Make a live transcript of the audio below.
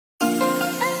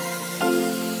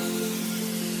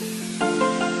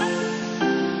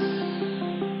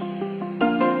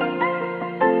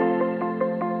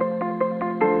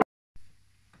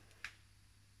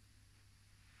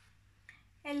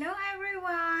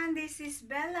is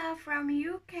Bella from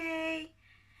UK.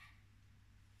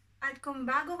 At kung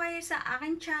bago kayo sa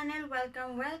aking channel,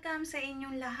 welcome sa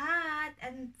inyong lahat.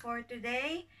 And for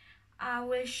today, I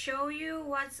will show you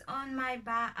what's on my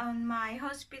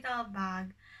hospital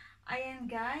bag. Ayan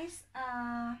guys,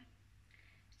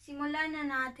 simulan na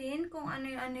natin kung ano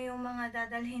yung mga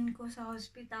dadalhin ko sa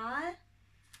hospital.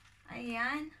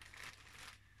 Ayan.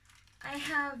 I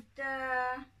have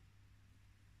the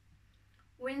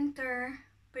winter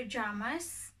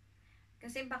pajamas.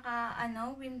 Kasi baka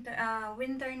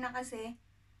winter na kasi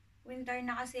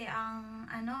ang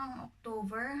ang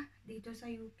October dito sa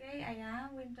UK. Ayan,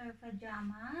 winter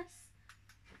pajamas.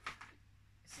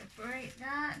 Separate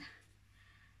that.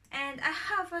 And I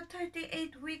have a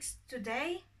 38 weeks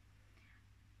today.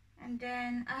 And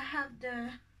then I have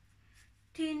the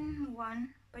thin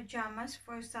one pajamas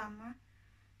for summer.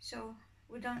 So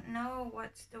we don't know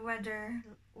what's the weather,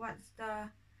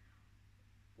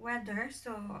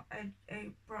 so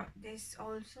I brought this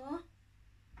also.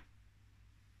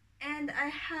 And I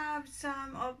have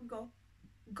some of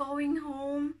going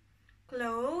home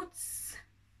clothes.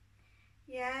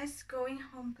 Yes, going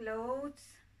home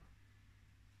clothes.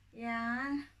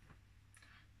 Yan.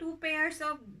 2 pairs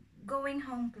of going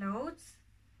home clothes.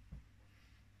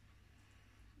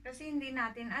 Kasi hindi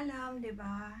natin alam, 'di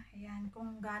ba? Ayan,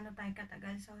 kung gaano tayo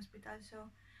katagal sa hospital.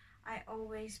 So I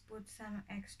always put some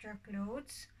extra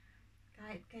clothes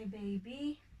kahit kay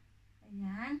baby.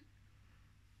 Ayan.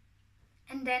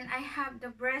 And then I have the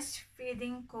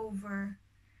breastfeeding cover.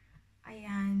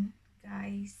 Ayan,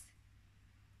 guys.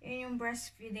 Yun yung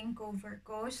breastfeeding cover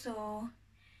ko. So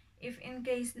if in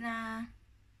case na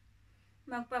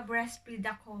magpa-breastfeed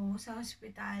ako sa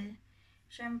hospital,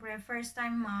 syempre first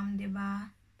time mom, 'di ba?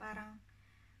 Parang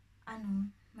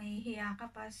mahihiya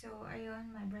ka pa. So ayun,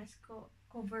 may breast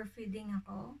cover feeding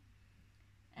ako.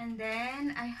 And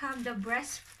then I have the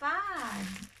breast pad.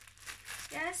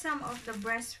 Yeah, some of the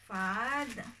breast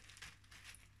pad.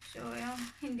 So yung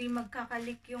hindi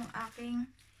magkakalik yung aking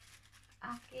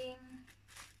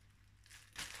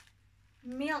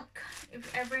milk. If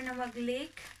ever na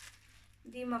mag-leak,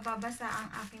 hindi mababasa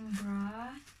ang aking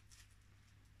bra.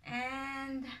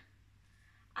 And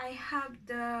I have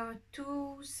the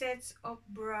 2 sets of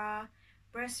bra,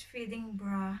 breastfeeding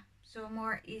bra. So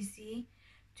more easy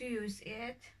to use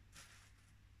it.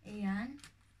 Ayan.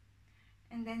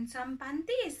 And then some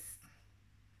panties.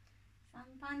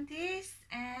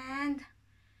 And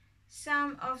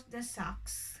some of the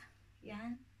socks.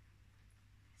 Yan.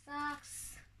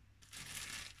 Socks.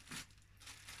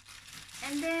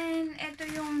 And then, ito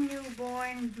yung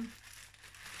newborn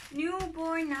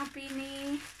nappy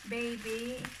ni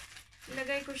baby.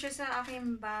 Ilagay ko siya sa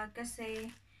aking bag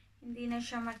kasi hindi na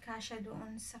siya magkasya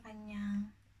doon sa kanyang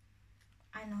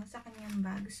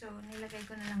bag. So nilagay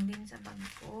ko na lang din sa bag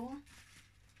ko.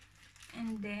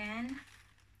 And then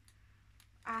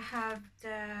I have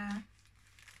the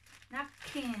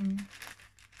napkin.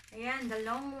 Ayan, the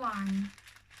long ones.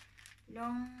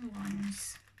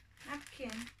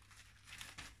 Napkin.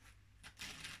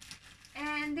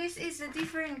 And this is a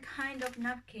different kind of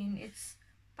napkin. It's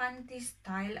panty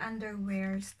style,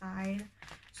 underwear style.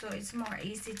 So it's more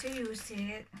easy to use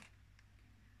it.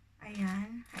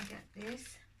 Ayan, I got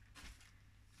this.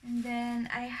 And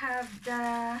then I have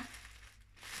the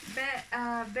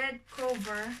bed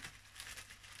cover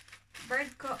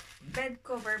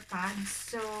pads.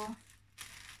 So,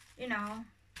 you know,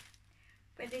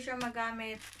 pwede siya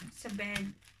magamit sa bed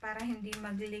para hindi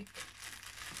mag-leak.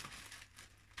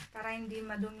 Para hindi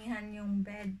madumihan yung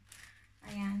bed.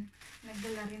 Ayan.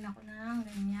 Nagdala rin ako ng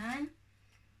ganyan.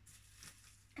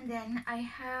 And then, I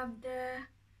have the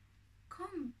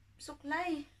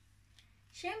suklay.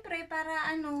 Siyempre,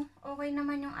 para okay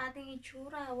naman yung ating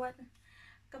itsura.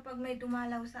 Kapag may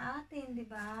dumalaw sa atin, di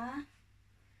ba?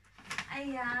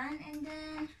 Ayan. And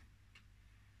then,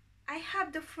 I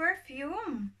have the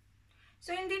perfume.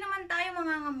 So, hindi naman tayo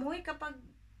mangangamoy kapag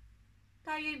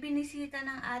tayo'y binisita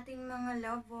ng ating mga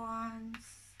loved ones.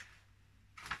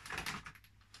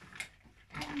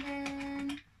 And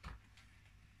then,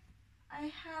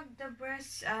 I have the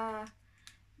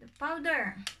the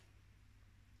powder.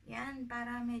 Yan,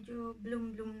 para medyo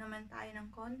bloom naman tayo ng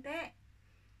konti.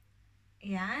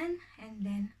 Yan. And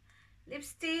then,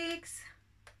 lipsticks,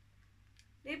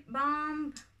 lip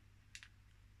balm,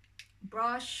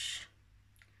 brush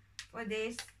for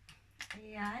this.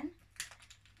 Ayan.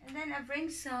 And then, I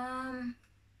bring some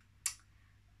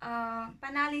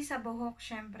panali sa buhok.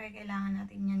 Syempre, kailangan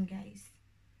natin yan, guys.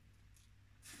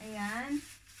 Ayan.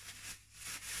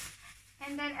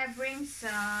 And then, I bring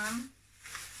some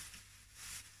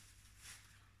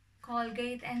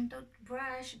Colgate and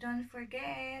toothbrush. Don't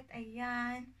forget.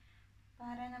 Ayan.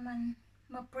 Para naman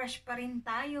ma-fresh pa rin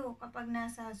tayo kapag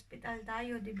nasa hospital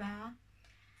tayo, di ba?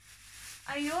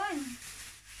 Ayun.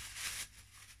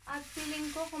 At feeling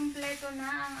ko kompleto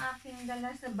na ang aking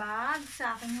dala sa bag,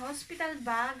 sa aking hospital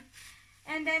bag.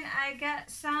 And then I got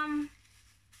some,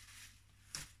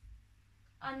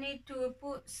 I need to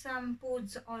put some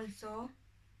foods also.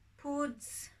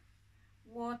 Foods,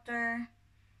 water,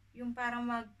 yung para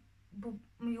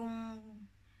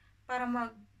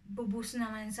magbubus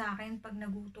naman sa akin pag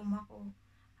nagutom ako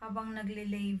habang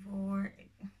nagle-labor.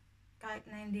 Kahit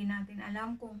na hindi natin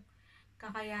alam kung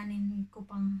kakayanin ko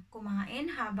pang kumain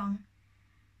habang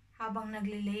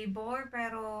nagle-labor,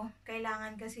 pero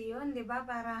kailangan kasi 'yun, 'di ba?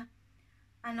 Para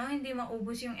hindi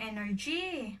maubos yung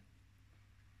energy.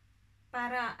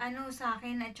 Para sa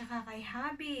akin at saka kay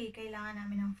hubby, kailangan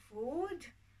namin ng food.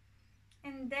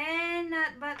 And then,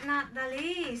 but not the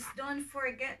least, don't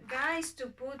forget guys to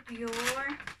put your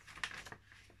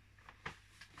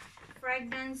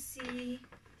pregnancy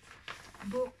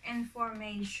book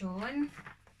information.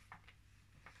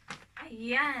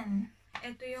 Ayan.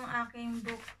 Ito yung aking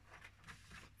book,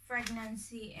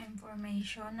 pregnancy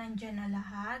information. Nandyan na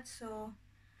lahat. So,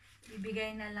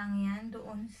 bibigay na lang yan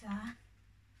doon sa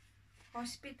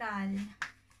hospital.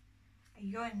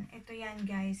 Ayun. Ito yan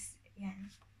guys. Ayan.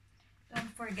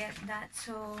 Don't forget that.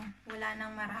 So, wala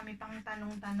nang marami pang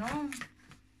tanong-tanong.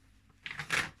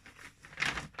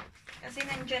 Kasi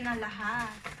nandyan na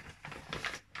lahat.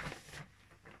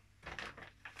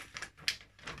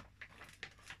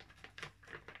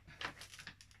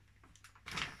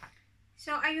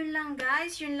 So, ayun lang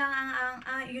guys. Yun lang ang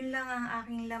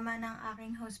aking laman ng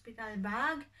aking hospital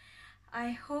bag.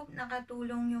 I hope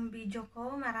nakatulong yung video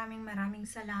ko. Maraming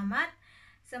salamat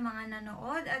sa mga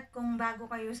nanood. At kung bago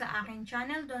kayo sa aking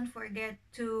channel, don't forget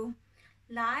to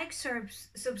like,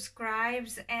 subscribe,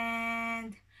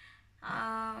 and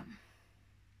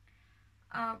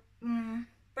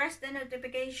press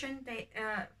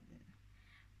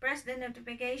the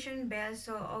notification bell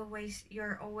so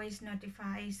you're always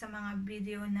notified sa mga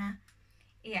video na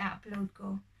i-upload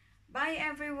ko. Bye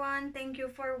everyone. Thank you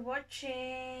for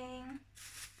watching.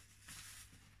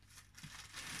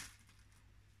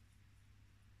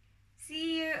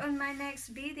 See you on my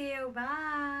next video.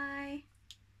 Bye.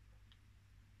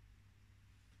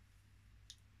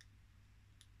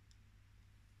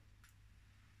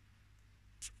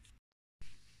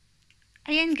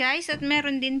 Ayan guys, at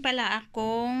meron din pala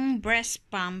akong breast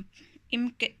pump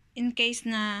in case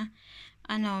na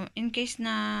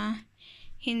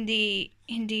hindi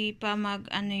pa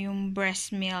yung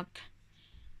breast milk.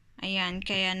 Ayan,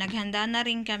 kaya naghanda na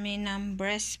rin kami ng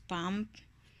breast pump.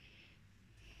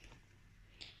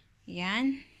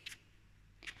 Ayan.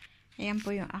 Ayan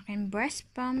po yung aking breast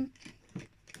pump.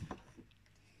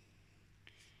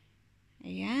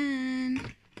 Ayan.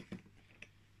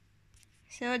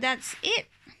 So that's it.